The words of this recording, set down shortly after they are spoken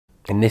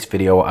In this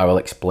video, I will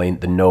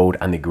explain the node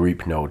and the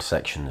group node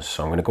sections.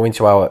 So I'm going to go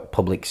into our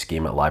public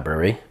schema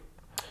library.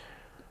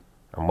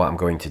 And what I'm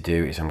going to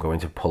do is I'm going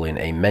to pull in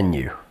a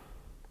menu.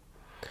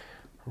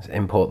 Let's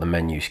import the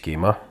menu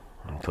schema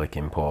and click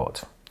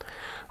import.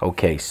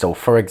 Okay, so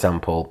for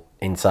example,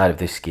 inside of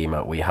this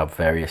schema, we have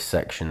various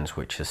sections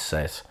which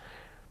says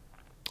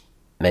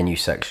menu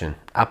section,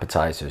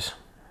 appetizers.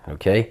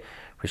 Okay,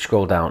 if we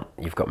scroll down,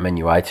 you've got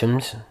menu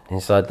items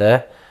inside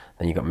there.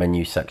 Then you've got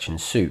menu section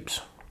soups.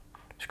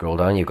 Scroll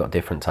down, you've got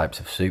different types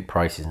of soup,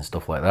 prices and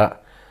stuff like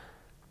that.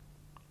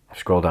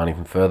 Scroll down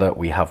even further,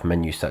 we have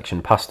menu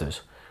section pastas.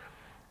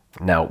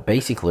 Now,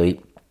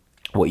 basically,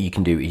 what you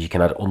can do is you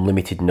can add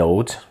unlimited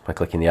nodes by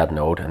clicking the add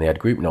node and the add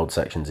group node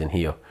sections in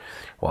here.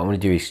 What I'm going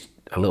to do is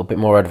a little bit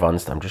more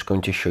advanced. I'm just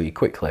going to show you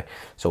quickly.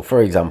 So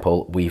for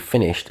example, we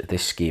finished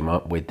this schema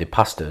with the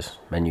pastas,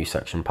 menu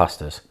section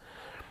pastas.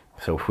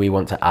 So if we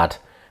want to add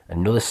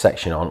another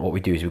section on, what we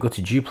do is we go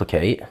to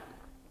duplicate.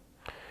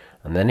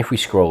 And then if we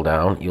scroll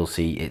down, you'll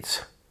see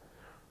it's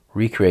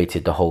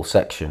recreated the whole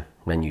section,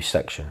 menu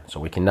section. So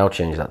we can now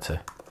change that to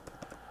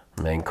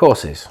main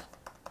courses.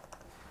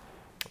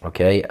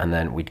 Okay, and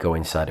then we'd go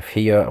inside of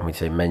here and we'd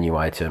say menu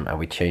item and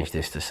we'd change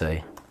this to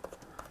say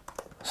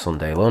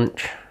Sunday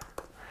lunch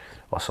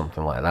or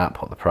something like that,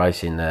 put the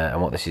price in there.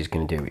 And what this is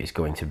going to do is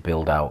going to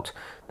build out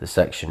the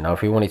section. Now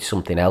if we wanted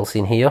something else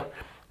in here,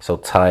 so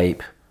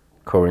type,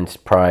 current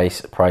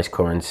price, price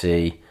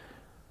currency,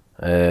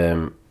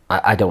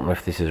 I don't know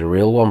if this is a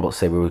real one, but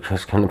say we were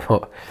just going to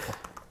put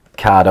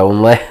card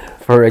only,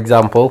 for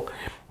example.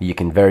 You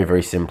can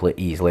very simply,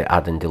 easily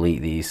add and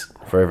delete these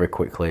very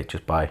quickly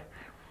just by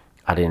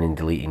adding and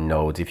deleting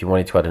nodes. If you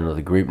wanted to add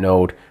another group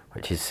node,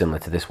 which is similar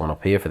to this one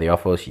up here for the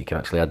offers, you can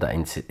actually add that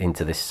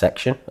into this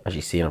section, as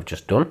you see I've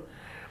just done.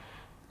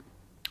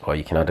 Or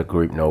you can add a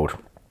group node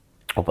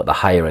up at the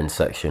higher end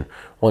section.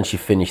 Once you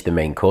finish the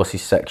main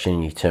courses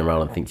section, you turn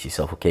around and think to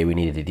yourself, okay, we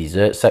needed a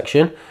dessert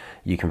section.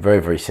 You can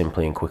very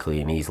simply and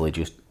quickly and easily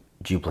just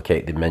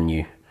duplicate the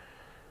menu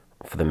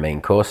for the main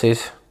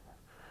courses,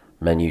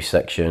 menu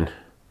section,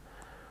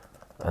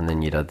 and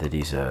then you'd add the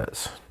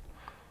desserts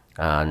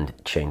and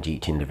change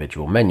each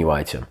individual menu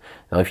item.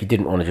 Now if you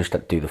didn't want to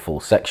just do the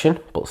full section,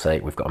 but say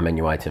we've got a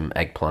menu item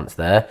eggplants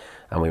there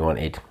and we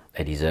wanted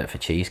a dessert for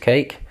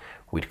cheesecake,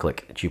 we'd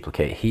click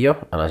duplicate here,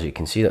 and as you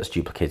can see that's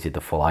duplicated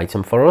the full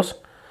item for us.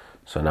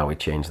 So now we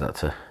change that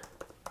to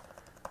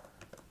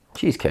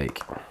cheesecake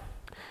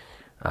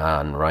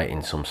and write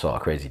in some sort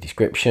of crazy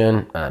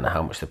description and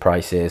how much the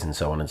price is and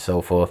so on and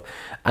so forth.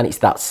 And it's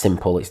that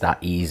simple, it's that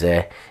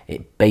easy.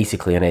 It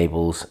basically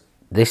enables,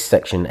 this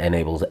section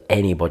enables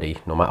anybody,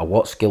 no matter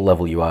what skill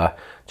level you are,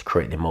 to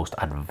create the most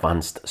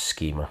advanced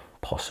schema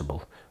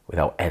possible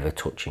without ever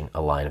touching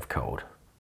a line of code.